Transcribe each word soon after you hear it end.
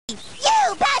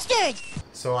big.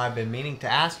 So I've been meaning to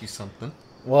ask you something.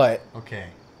 What? Okay.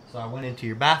 So I went into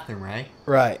your bathroom, right?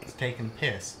 Right. I was taking a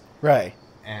piss. Right.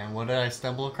 And what did I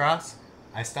stumble across?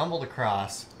 I stumbled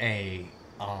across a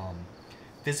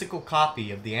physical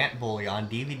copy of the Ant Bully on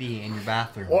DVD in your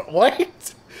bathroom.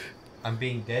 What? I'm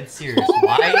being dead serious.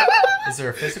 Why is there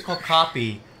a physical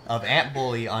copy of Ant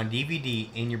Bully on DVD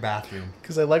in your bathroom?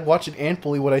 Because I like watching Ant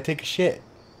Bully when I take a shit.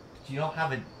 You don't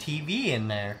have a TV in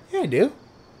there. Yeah, I do.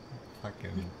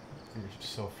 Fucking, you're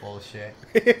so full of shit.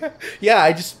 Yeah,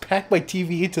 I just packed my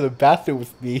TV into the bathroom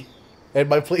with me and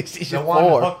my PlayStation 4. The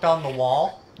one hooked on the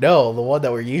wall? No, the one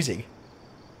that we're using.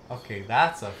 Okay,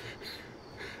 that's a...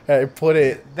 I put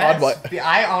it on my...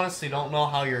 I honestly don't know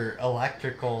how your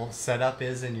electrical setup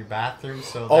is in your bathroom,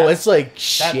 so... Oh, it's like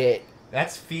shit.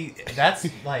 That's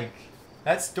like...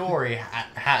 That story,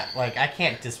 like, I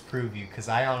can't disprove you, because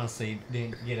I honestly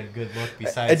didn't get a good look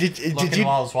besides looking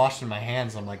while I was washing my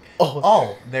hands. I'm like,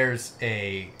 oh, there's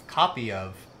a copy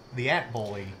of the Ant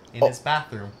Bully in his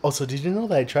bathroom. Also, did you know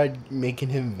that I tried making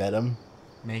him Venom?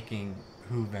 Making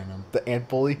who Venom? The Ant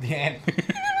Bully? The Ant...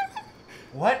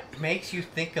 What makes you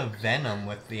think of Venom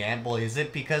with the Ant Bully? Is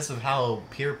it because of how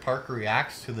Peter Parker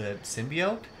reacts to the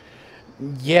symbiote?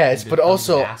 Yes, but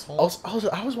also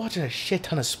I was watching a shit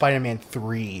ton of Spider-Man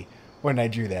 3 when I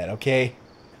drew that, okay?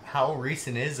 How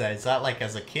recent is that? Is that like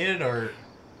as a kid or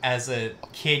as a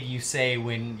kid you say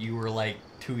when you were like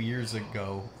 2 years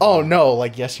ago? Oh, no,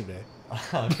 like yesterday.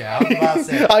 Okay, I was about to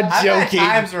say. I'm joking. I've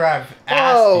had times where I've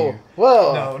asked you.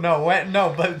 Whoa.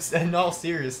 No, but in all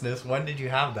seriousness, when did you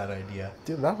have that idea?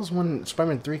 Dude, that was when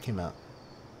Spider-Man 3 came out.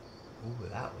 Ooh,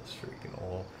 that was freaking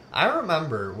old. I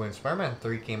remember when Spider-Man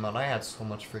 3 came out, I had so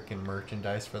much freaking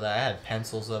merchandise for that. I had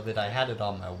pencils of it. I had it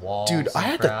on my wall. Dude, I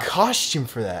had the costume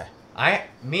for that.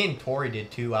 Me and Tori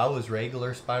did too. I was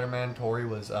regular Spider-Man. Tori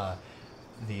was the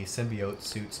symbiote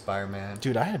suit Spider-Man.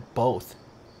 Dude, I had both.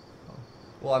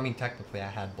 Well, I mean, technically I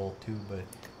had both too, but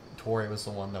Tori was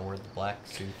the one that wore the black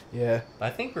suit. Yeah. But I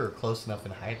think we were close enough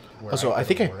in height. Also, I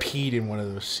think I peed in one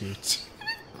of those suits.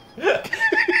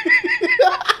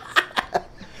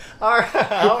 Alright.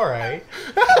 I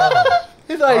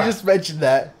thought I just mentioned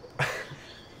that.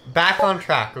 Back on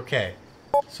track, okay.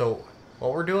 So,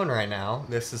 what we're doing right now,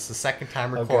 this is the second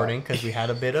time recording because we had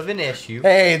a bit of an issue.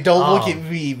 Hey, don't look at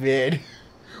me, man.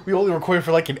 We only recorded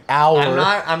for like an hour.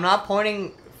 I'm not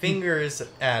pointing fingers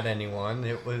at anyone.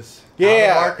 It was out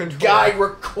of our control. Guy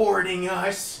recording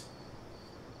us.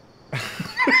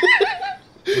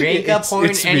 We ain't gonna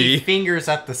point any fingers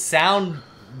at the sound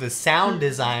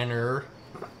designer,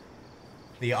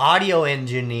 the audio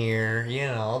engineer, you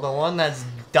know, the one that's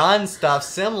done stuff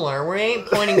similar. We ain't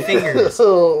pointing fingers.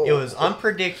 It was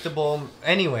unpredictable.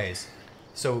 Anyways,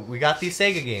 so we got these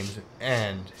Sega games,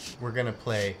 and we're gonna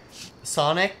play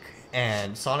Sonic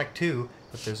and Sonic 2,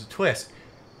 but there's a twist.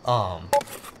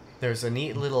 There's a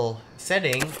neat little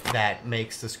setting that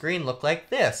makes the screen look like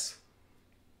this.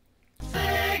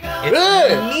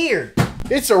 It's weird.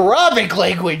 It's Arabic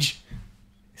language.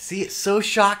 See, it's so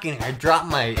shocking. I dropped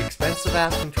my expensive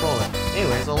ass controller.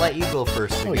 Anyways, I'll let you go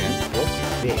first again. Oh, you broke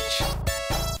it,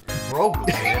 bitch. Broke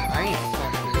it?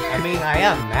 I mean, I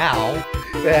am now.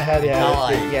 Yeah,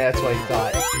 that's what I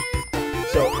thought.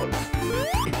 So,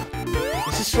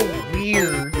 this is so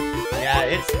weird. Yeah,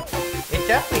 it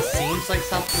definitely seems like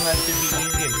something that should be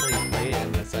easy until you play it,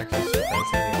 and it's actually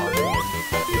surprisingly harder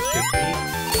than it should be.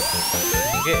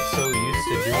 You get so used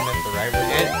to doing it the right way,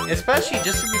 and especially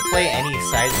just if you play any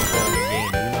side-scrolling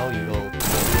game, you know you go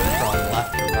from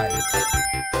left to right.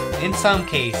 In some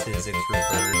cases, it's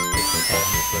reversed, it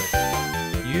depends,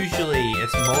 but usually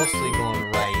it's mostly going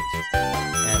right.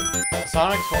 And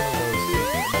Sonic's one of those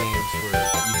games where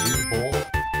you do both,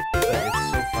 but it's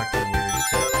so fucking weird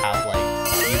to have like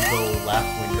you go left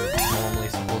when you're normally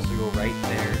supposed to go right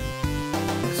there.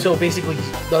 So basically,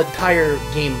 the entire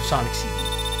game of Sonic CD.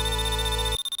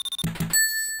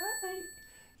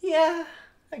 Yeah,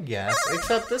 I guess.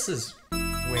 Except this is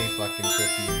way fucking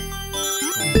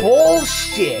trippier.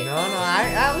 Bullshit! No,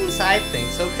 at least I think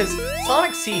so, because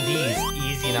Sonic CD is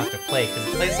easy enough to play, because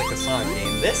it plays like a Sonic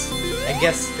game. This, I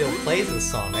guess, still plays as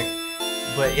Sonic,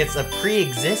 but it's a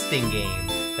pre-existing game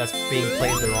that's being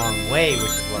played the wrong way,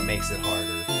 which is what makes it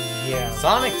harder. Yeah.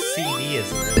 Sonic CD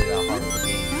isn't really that hard of a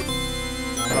game.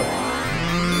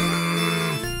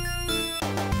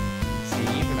 See,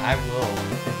 even I will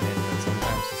admit that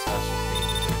sometimes the special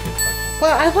stages are good fucking...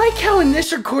 Well, I like how in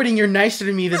this recording you're nicer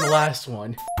to me than the last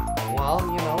one. Well,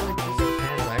 you know, it just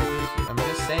depends. I'm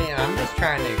just saying, I'm just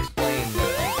trying to explain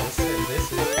that, like,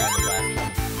 this is kind of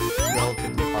actually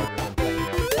relatively harder than playing it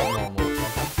normal.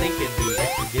 Like, I think it'd be,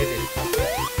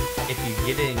 if you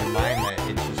get it in your mind that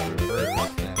it's just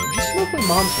reversed, then... smoke my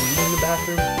mom's weed in the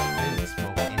bathroom? I didn't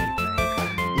smoke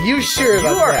anything. You sure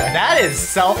about that? That is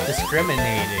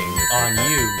self-discriminating on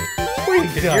you.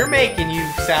 Because you're making you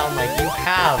sound like you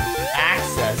have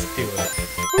access to it.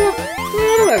 Well,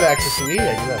 I don't have access to weed.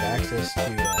 I do have access to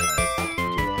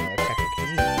crack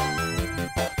cocaine.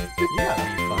 You gotta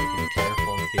be fucking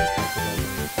careful in case people don't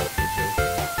know you're fucking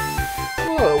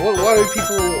joking. Well, why do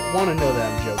people want to know that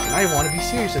I'm joking? I want to be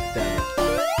serious with them.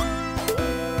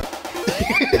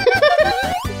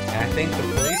 And I think the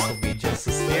police will be just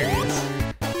as serious.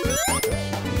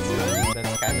 So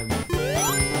that's kind of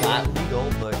not legal,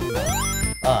 but you know.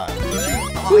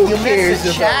 Who cares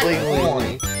about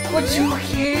legally? But who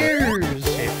cares?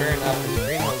 Okay, fair enough. It's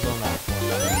green zone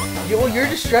not. Yo, you're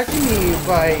distracting me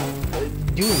by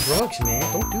doing drugs, man.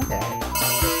 Don't do that.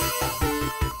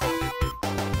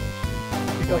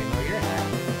 Wait, no, you're an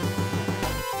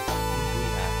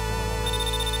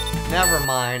actor. Never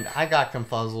mind. I got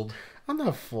confuzzled. I'm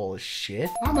not full of shit.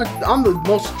 I'm the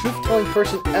most truth-telling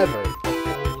person ever.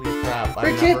 Holy crap!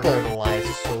 I've never heard a lie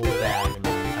so bad in my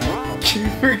entire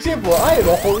life. For example, I am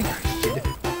a holy Christian.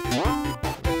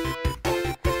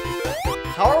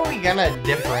 How are we gonna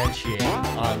differentiate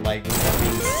on like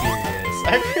being serious?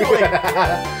 I feel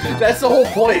like that's the whole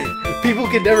point. People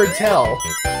can never tell.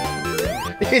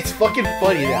 It's fucking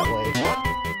funny that way.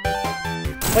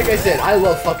 Like I said, I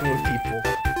love fucking with people.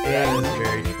 That is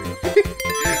very true.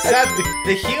 Except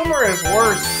the humor is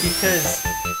worse because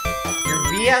your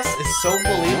BS is so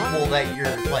believable that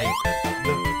you're like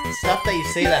the stuff that you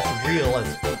say that's real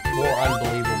is more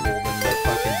unbelievable than the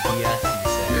fucking BS you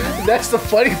say. That's the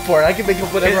funny part. I can make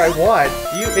up whatever I want.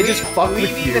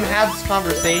 We've even had this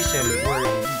conversation where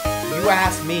you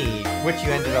asked me, which you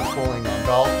ended up pulling on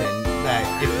Dalton, that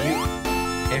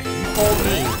if you told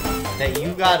me that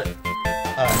you got a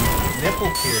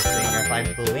nipple piercing, if I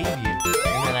believe you,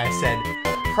 and then I said,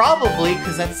 probably,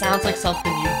 because that sounds like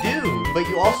something you do, but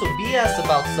you also BS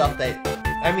about stuff that,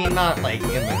 I mean, not like in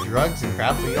the drugs and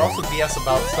crap, but you also BS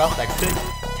about stuff that could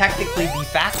technically be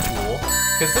factual,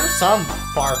 because there's some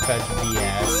far-fetched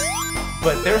BS,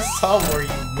 but there's some where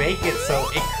you make it so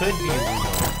it could be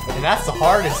real, and that's the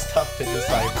hardest stuff to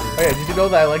decipher. Oh yeah, did you know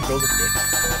that I like girls with dicks?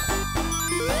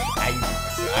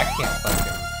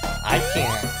 I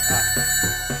can't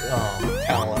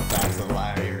tell if that's a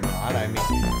lie or not. I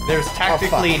mean, there's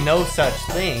technically no such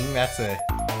thing. That's a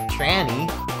tranny.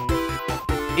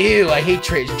 Ew, I hate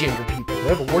transgender people.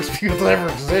 They're the worst people that ever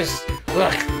exist.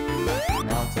 Ugh.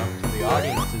 Now it's up to the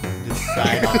audience to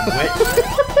decide on which.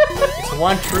 It's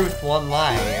one truth, one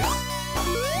lie.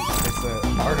 It's a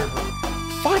harder.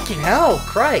 Fucking hell,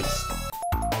 Christ.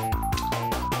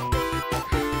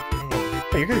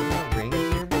 Hey, you're gonna rings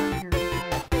nearby here.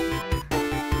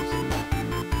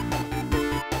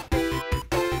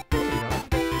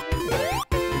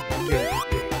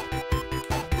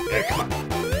 Yeah, come on.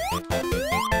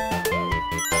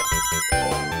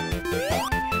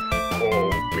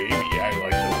 Oh, baby, I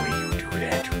like the way you do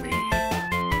that to me.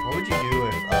 What would you do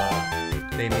if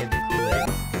they made the Kool-Aid?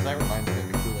 Because that reminds me of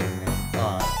the Kool-Aid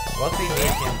man. What if they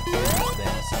made him famous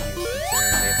then? So you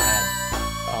consider they've had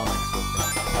comics with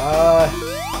him.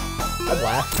 I'd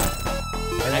laugh.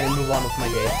 And then move on with my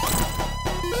day.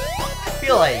 I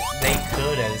feel like they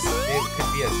could it could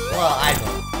be as, well, I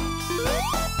don't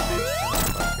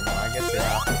fucking know. I guess they're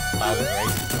out by the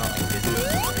rights. It's not like Disney.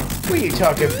 Right? What are you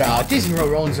talking about? Disney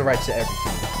owns the rights to everything.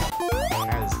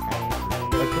 That is kind of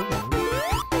true.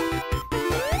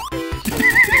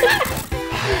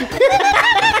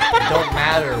 It don't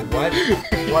matter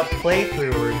what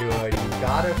playthrough we're doing, you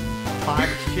gotta talk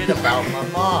shit about my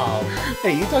mom.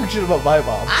 Hey, you talk shit about my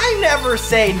mom. I never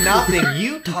say nothing.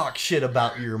 You talk shit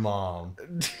about your mom.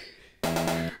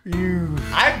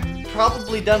 I've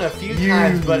probably done a few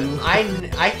times, but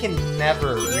I can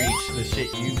never reach the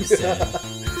shit you've said.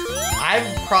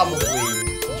 I've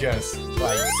probably just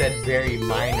like said very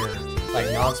minor,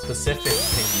 like non-specific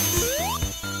things.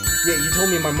 Yeah, you told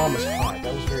me my mom was hot.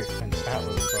 That was very offensive. That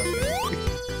was fucking.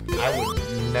 I would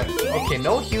never. Okay,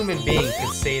 no human being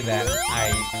could say that.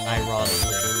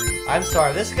 Ironically, I'm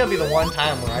sorry. This is gonna be the one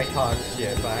time where I talk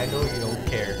shit, but I know you don't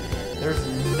care. There's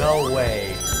no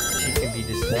way she can be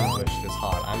distinguished as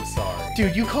hot. I'm sorry.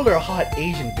 Dude, you called her a hot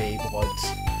Asian babe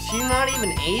once. She's not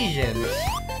even Asian.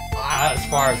 As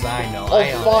far as I know.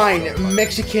 Oh, fine.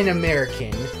 Mexican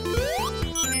American.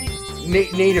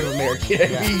 Native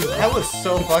American. Yeah. I was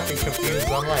so fucking confused.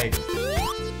 I'm like,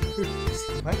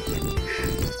 what?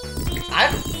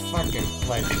 I'm fucking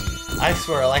like, I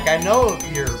swear, like I know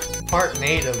you're part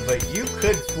native, but you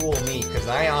could fool me because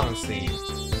I honestly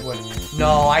would.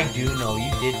 No, I do know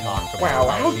you did talk about. Wow,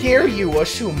 how dare you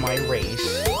assume my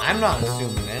race? I'm not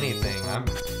assuming anything.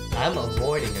 I'm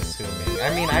avoiding assuming.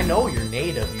 I mean, I know you're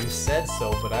native. You said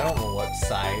so, but I don't know what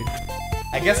side.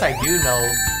 I guess I do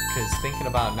know, because thinking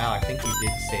about it now, I think you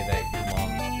did say that your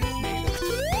mom is native.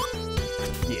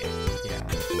 Yeah. Yeah, I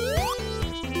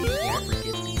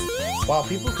forget these things. Wow,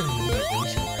 people can know my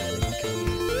race where I live.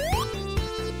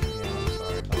 Yeah, I'm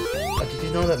sorry about that. Did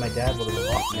you know that my dad was a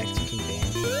Mexican band?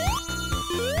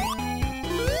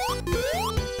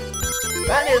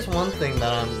 That is one thing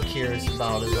that I'm curious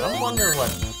about, is I'm wondering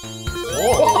what...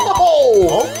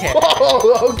 Whoa! Okay.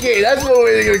 Whoa, okay, that's one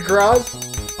way to get across.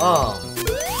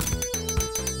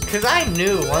 Because I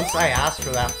knew once I asked for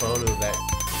that photo that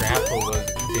Grandpa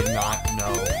did not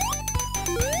know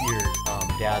your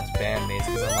dad's bandmates,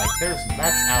 because I'm like,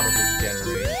 that's out of his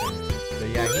generation. But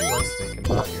yeah, he was thinking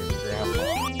about your grandpa.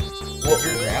 Did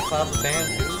your grandpa have a band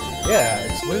too? Yeah,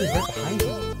 it's literally right behind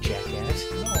you, jackass.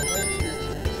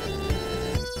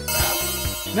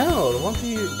 No, the one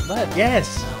thing you left.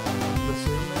 Yes.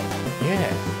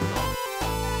 Yeah.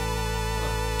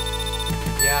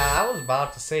 Yeah, I was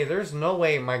about to say, there's no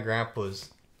way my grandpa's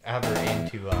ever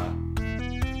into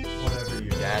whatever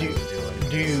your dad was doing.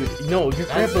 Dude, no, your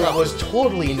grandpa was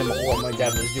totally into what my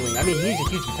dad was doing. I mean, he's a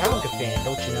huge Metallica fan,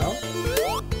 don't you know?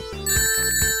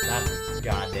 That's a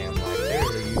goddamn lie.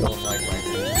 Clearly, you don't like you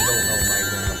don't know my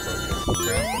grandpa, because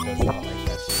grandpa does not like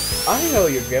that shit. I know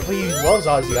your grandpa. He loves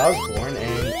Ozzy Osbourne,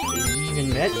 and he even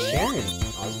met Sharon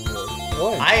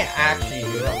Osbourne. I actually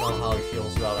do not know how he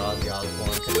feels about Ozzy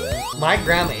Osbourne, because my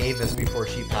grandma Avis, before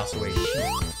she passed away, she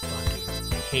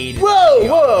fucking hated Ozzy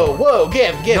Osbourne.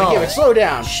 Give it, slow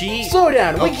down. Slow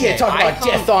down. We can't talk about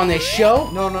death on this show.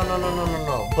 No.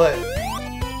 But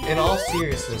in all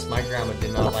seriousness, my grandma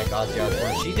did not like Ozzy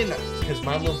Osbourne. She didn't, because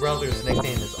my little brother's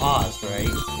nickname is Oz, right?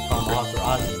 We call him Oz or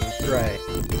Ozzy. Right.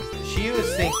 She was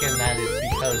thinking that it's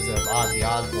because of Ozzy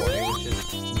Osbourne. It was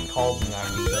just, we called him that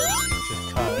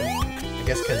I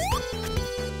guess because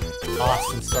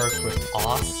Austin starts with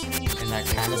Oz, and that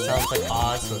kind of sounds like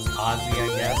Oz, so it's Ozzy, I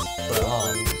guess. But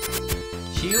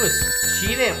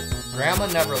Grandma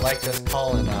never liked us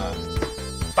calling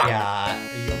yeah,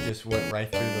 you just went right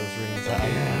through those rings.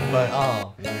 But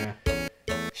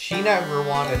she never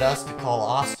wanted us to call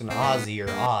Austin Ozzy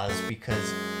or Oz,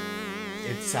 because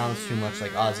it sounds too much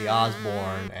like Ozzy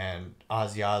Osbourne, and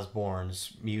Ozzy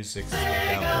Osbourne's music's the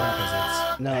devil,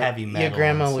 because it's heavy metal. Your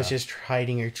grandma was just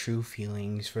hiding her true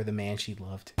feelings for the man she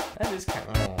loved. That is kind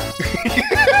of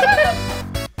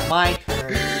my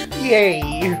turn. Yay!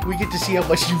 We get to see how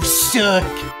much you suck.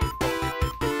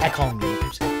 I call him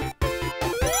names.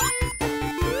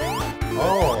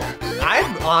 Oh,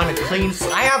 I'm on a clean.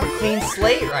 I have a clean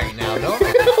slate right now, don't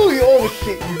I? Oh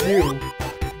shit, you do.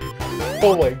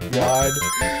 Oh my god.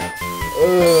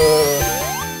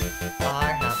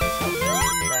 I have something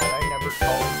that I never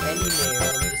called any name.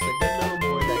 I'm just a good little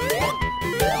boy that can't do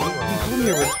wrong. You told me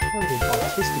you're retarded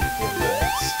autistic for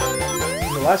once.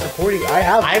 In the last recording, I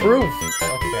have proof.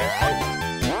 Okay,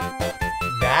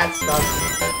 that's not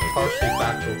partially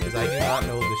factual, because I do not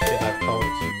know the shit I've called you,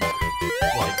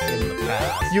 like, in the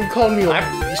past. You called me I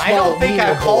don't think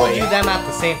I called you them at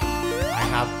the same time. I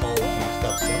have called you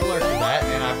stuff similar to that,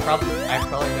 and I probably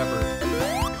never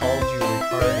called you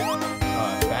retarded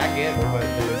faggot, but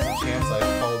there's a chance I've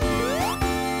called you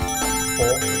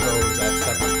both of those at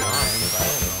separate times. I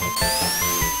don't know.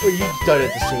 Well, you've done it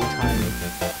at the same time.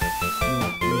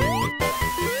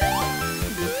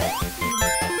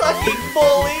 Fucking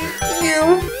bully!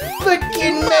 You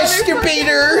fucking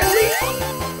masturbator!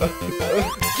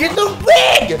 Get the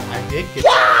wig! I did get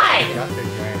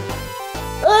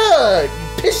God!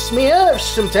 You piss me off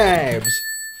sometimes.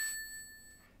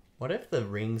 What if the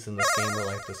rings in this game were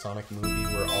like the Sonic movie,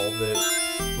 where all the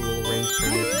little rings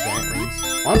turn into giant rings?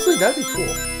 Honestly, that'd be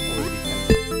cool.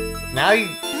 Now you...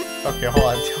 Okay, hold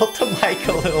on. Tilt the mic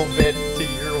a little bit to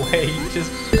your way. You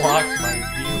just blocked my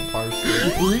view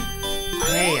partially.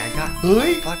 Hey, I got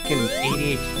fucking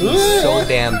ADHD so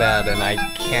damn bad, and I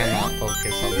cannot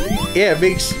focus on the game. Yeah, it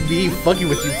makes me fucking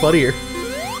with you funnier.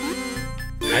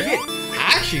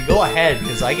 Actually, go ahead,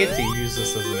 because I get to use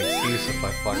this as an excuse if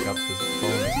I fuck up this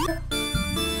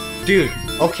bonus. Dude,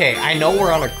 okay, I know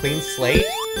we're on a clean slate,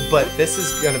 but this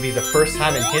is gonna be the first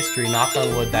time in history, knock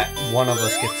on wood, that one of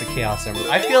us gets a Chaos Emerald.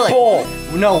 I feel like...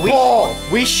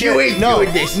 we should... You ain't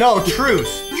doing this. No,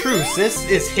 truce. This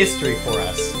is history for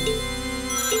us.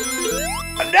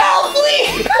 No,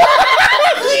 please!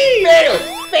 Please!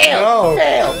 Fail!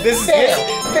 This is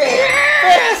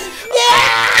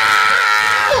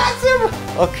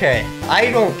Okay, I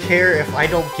don't care if I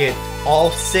don't get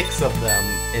all 6 of them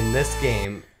in this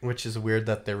game, which is weird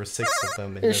that there were 6 of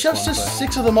them in this Shove one, just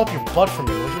 6 of them up your butt for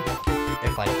me, would you? If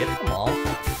if I get them all,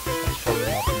 I'll shove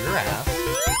them up your ass.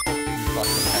 You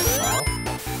fucking pedophile.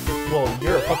 Well,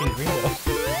 you're a fucking gringo.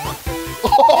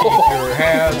 Keep your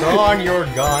hands on your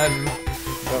gun.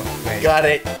 Oh, wait. Got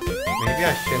it. Maybe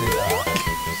I shouldn't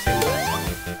sing that song.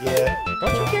 Yeah.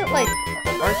 Don't you get like,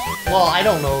 well, I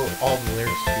don't know all the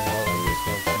lyrics too well. I just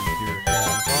know keep your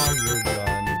hands on your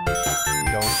gun.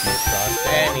 Don't you trust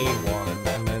anyone.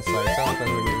 And it's like something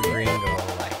with your gringo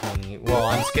like me. Well,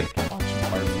 I'm skipping a bunch of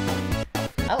parts.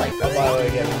 I like that. By the way,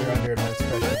 yeah, when you're under immense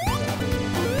pressure.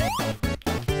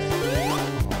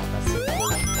 That's the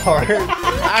worst part.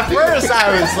 At first, I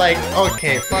was like,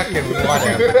 okay, fucking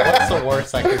whatever. What's the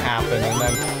worst that can happen? And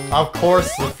then, of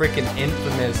course, the freaking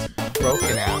infamous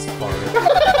broken ass part.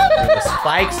 Where the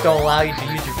spikes don't allow you to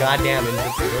use your goddamn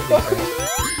invincibility.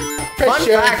 Fun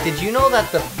fact: did you know that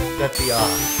the debug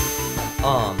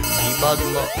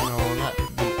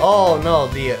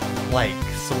the like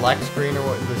select screen or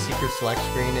what the secret select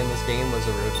screen in this game was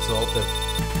a result of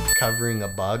covering a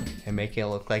bug and making it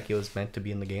look like it was meant to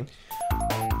be in the game.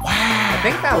 Wow! I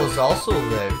think that was also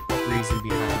the reason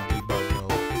behind debug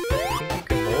mode. I think you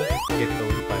could both get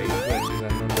those by glitches,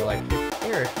 and then they're like,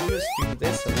 here, if you just do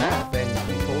this and that, then you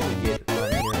can totally get on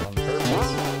here on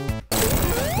purpose.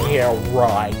 Yeah,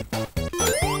 right.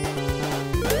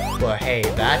 But hey,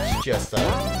 that's just a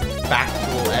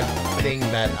factual thing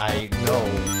that I know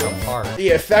from heart.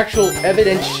 Yeah, factual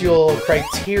evidential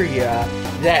criteria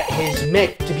that is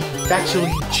meant to be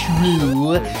factually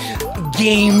true.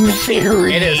 Game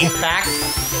theory. It is fact.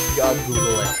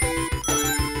 Google it.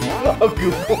 Oh,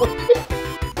 Google it.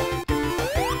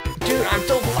 Dude, I'm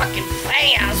so fucking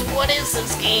fast. What is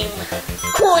this game?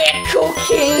 Crack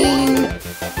cocaine.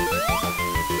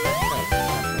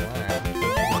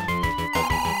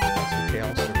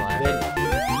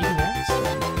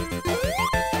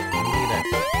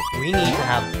 We need to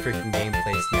have freaking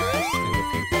gameplay snacks in the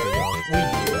future, though. We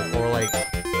do. Or like,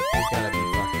 we gotta be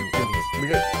fucking. We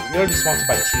gotta be sponsored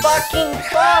by cheese. Fucking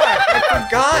fuck! I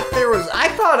forgot there was. I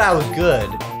thought I was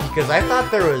good because I thought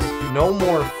there was no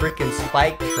more freaking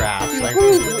spike traps.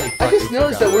 I just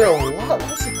noticed that we're a lot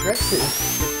less aggressive.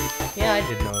 Yeah, I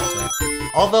did notice that.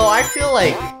 Although I feel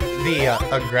like the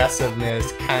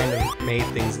aggressiveness kind of made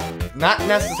things not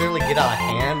necessarily get out of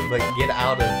hand, but get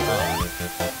out of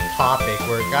topic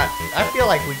where it got. I feel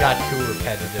like we got too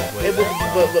repetitive with it.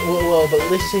 But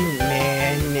listen,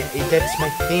 man, that's my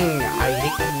thing. I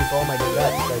hate you with all my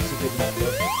guts. I secretly love you.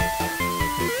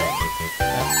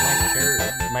 That's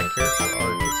my character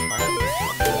arc is fine.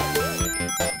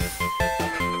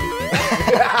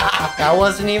 I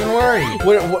wasn't even worried.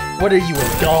 What are you,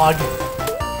 a dog?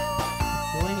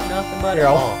 You ain't nothing but Here, a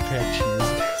I'll pet you.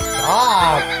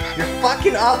 Stop! You're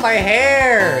fucking up my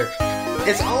hair!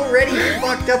 It's already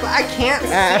fucked up. I can't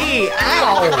see.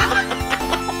 Ow!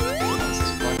 This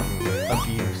is fucking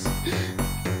abuse.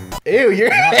 Ew,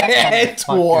 your head's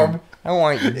warm. I don't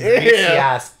want your greasy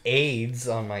ass AIDS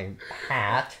on my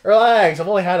hat. Relax, I've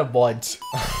only had it once.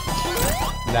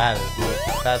 That's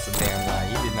a damn lie.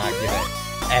 You did not get an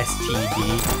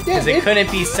STD. Because Yeah, it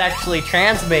couldn't be sexually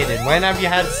transmitted. When have you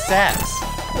had sex?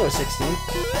 I was 16. That's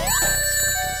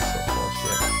fucking so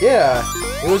bullshit. Yeah,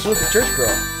 it was with the church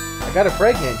girl. I got her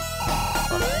pregnant.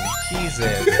 Fucking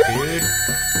Jesus, dude.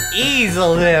 Ease a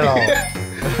little.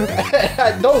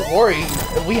 Don't worry,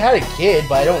 we had a kid,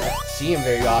 but I don't see him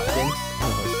very often.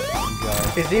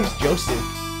 His name's Joseph.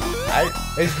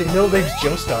 His middle name's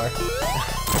Joestar.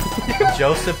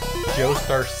 Joseph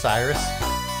Joestar Cyrus.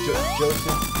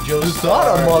 Joseph Is that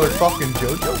a motherfucking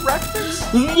JoJo reference?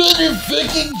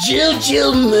 Motherfucking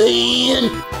JoJo, man!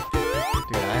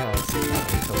 Dude, I don't see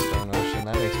that until Stone Ocean.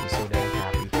 That makes me so damn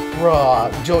happy. Bruh,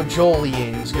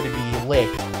 Jolian's gonna be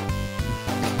licked.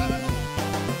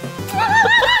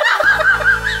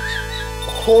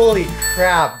 Holy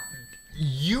crap.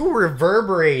 You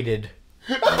reverberated.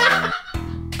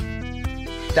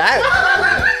 That...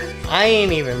 I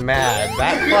ain't even mad.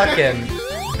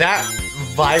 That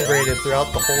vibrated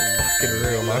throughout the whole fucking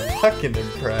room. I'm fucking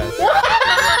impressed.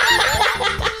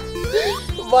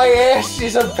 My ass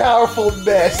is a powerful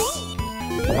mess.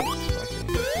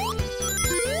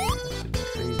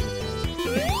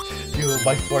 Dude,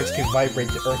 my farts can vibrate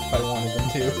the earth if I wanted them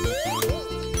to.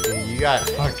 Dude, you got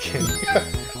fucking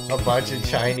a bunch of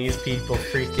Chinese people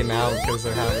freaking out because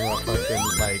they're having a fucking,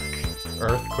 like,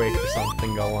 earthquake or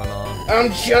something going on.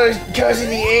 I'm just causing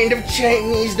the end of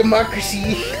Chinese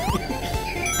democracy.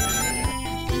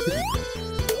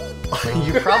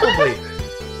 You probably...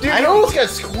 Dude, I almost got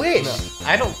squished. No,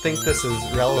 I don't think this is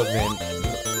relevant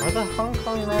Are the Hong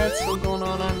Kong riots still going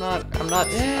on? I'm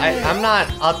not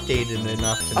updated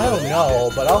enough to know. I don't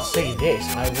know, but I'll say this.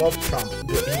 I love Trump.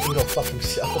 He can go fuck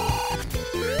himself.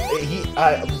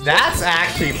 That's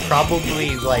actually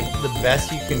probably, like, the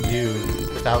best you can do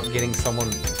without getting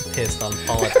someone pissed on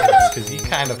politics, because he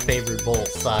kind of favored both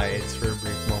sides for a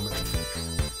brief moment.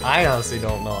 I honestly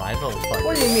don't know. I don't fucking...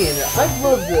 What do you mean? I'd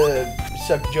love to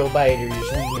suck Joe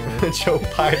Biden's wiener. Joe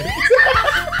Biden.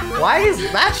 Why is...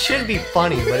 That should be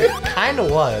funny, but it kind of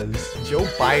was. Joe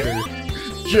Biden.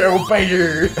 Joe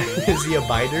Biden. Is he a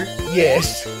biter?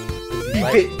 Yes. He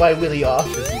bit by Willie off.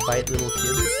 Does he bite little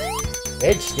kids?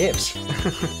 Ed sniffs.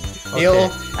 Okay.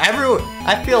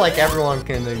 I feel like everyone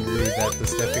can agree that the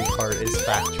sniffing part is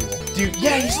factual. Dude,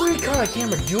 yeah, he's literally caught on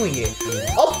camera doing it.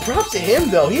 All props to him,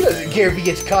 though. He doesn't care if he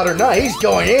gets caught or not. He's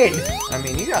going in. I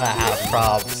mean, you gotta have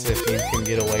props if you can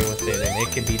get away with it, and it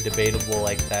can be debatable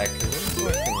like that.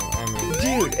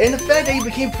 Dude, and the fact that he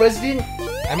became president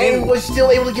and was still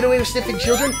able to get away with sniffing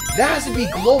children, that has to be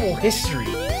global history.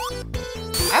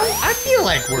 I feel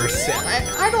like we're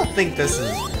I don't think this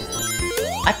is...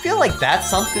 I feel like that's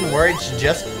something where it's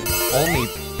just only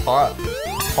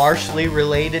partially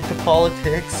related to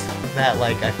politics. That,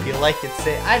 like, I feel like it's...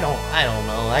 I don't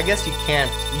know. I guess you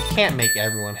can't make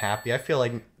everyone happy. I feel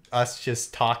like us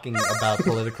just talking about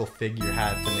political figure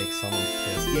had to make someone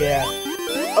pissed. Yeah.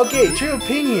 Okay, true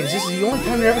opinions. This is the only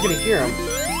time you're ever gonna hear them.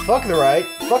 Fuck the right,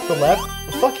 fuck the left,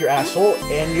 fuck your asshole,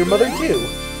 and your mother too.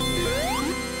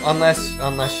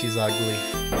 Unless she's ugly.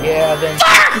 Yeah, then...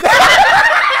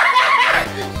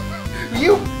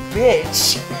 You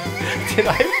bitch! Did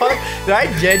I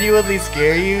genuinely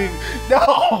scare you?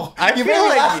 No! You made me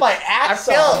laugh my ass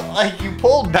off. I felt like you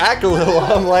pulled back a little.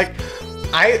 I'm like,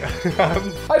 I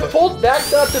pulled back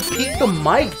not to peek the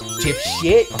mic,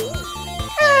 dipshit.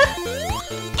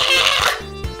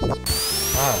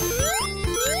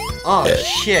 Oh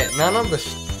shit! None of the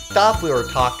stuff we were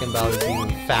talking about is even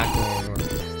factual anymore.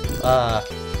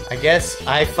 I guess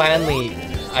I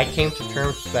came to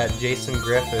terms that Jason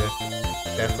Griffith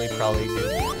definitely probably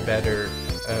did better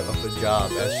of a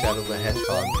job as Shadow the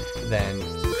Hedgehog than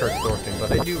Kirk Thornton,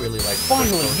 but I do really like...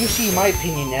 Finally, you see my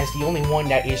opinion as the only one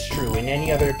that is true, and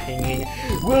any other opinion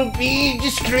will be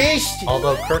disgraced!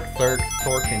 Although Kirk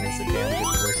Thornton is a damn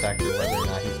good voice actor, whether or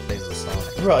not he plays a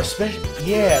Sonic. Bro, especially...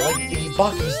 Yeah, like,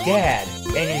 Bucky's dad,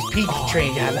 and his pizza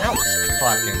train. Yeah, that was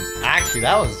fucking... Actually,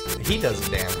 that was... He does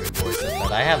a damn good voice at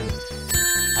that. I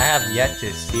have yet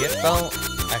to see it, though.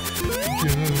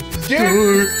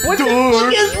 Dude, what the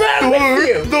fuck is wrong with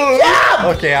you?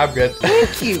 Yeah! Okay, I'm good.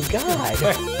 Thank you, God.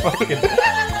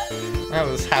 I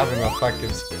was having a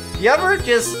fucking... You ever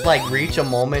just, like, reach a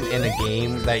moment in a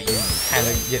game that you kind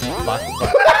of get fucked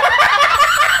by?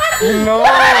 No!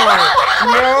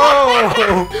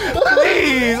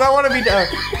 Please! I want to be done.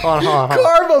 Hold on.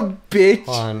 Karma, bitch!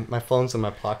 Hold on, my phone's in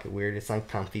my pocket weird. It's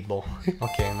uncomfortable.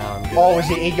 Okay, now I'm good. Oh, is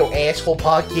it in your asshole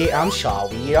pocket? I'm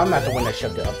sorry. I'm not the one that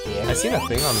shoved it up there. I seen a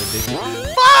thing on the digital.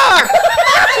 Fuck!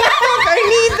 I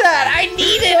need that! I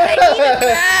need it!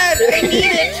 I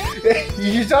need it!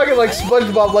 You're talking like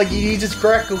SpongeBob, like he needs his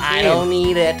crack cocaine. I don't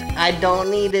need it. I don't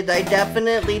need it. I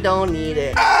definitely don't need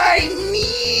it. I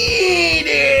need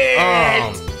it!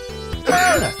 I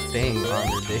seen a thing on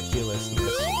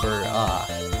ridiculousness where,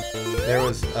 there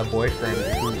was a boyfriend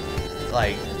who,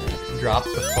 like, dropped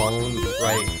the phone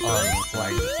right on,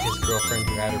 like, his girlfriend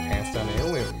who had her pants down, and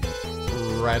it went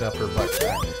right up her butt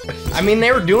crack. I mean,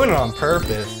 they were doing it on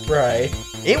purpose. Right.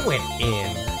 It went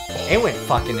in. It went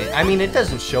fucking in. I mean, it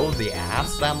doesn't show the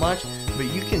ass that much, but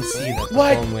you can see that the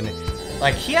phone went in.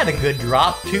 Like, he had a good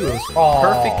drop, too. It was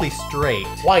perfectly straight.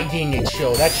 Why didn't it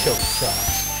show? That show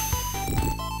sucks.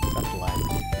 That's lying.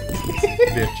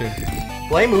 Bitchin'.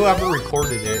 Blame whoever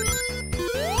recorded it.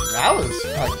 That was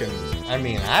fucking... I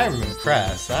mean, I'm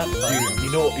impressed. That fucking... Dude,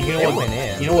 you know it what went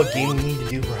in. You know what game we need to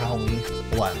do for Halloween?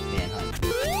 What? Manhunt.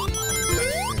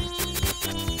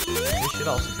 We should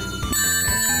also do Luigi's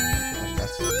Mansion. Like,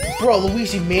 that's it. Bro,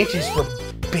 Luigi Mansion's for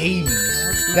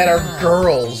babies that are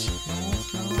girls.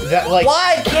 That, like...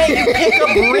 Why can't you pick up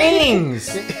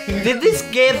rings? Did this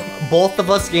give both of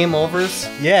us game overs?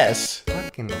 Yes.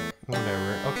 Fucking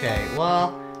whatever. Okay,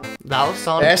 well, that was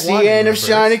Sonic 1. That's the end of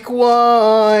Sonic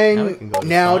 1.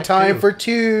 Now Sonic time 2. for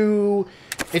 2.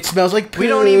 It smells like poo. We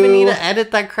don't even need to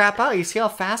edit that crap out. You see how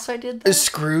fast I did that?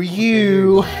 Screw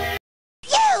you.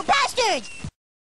 You bastards!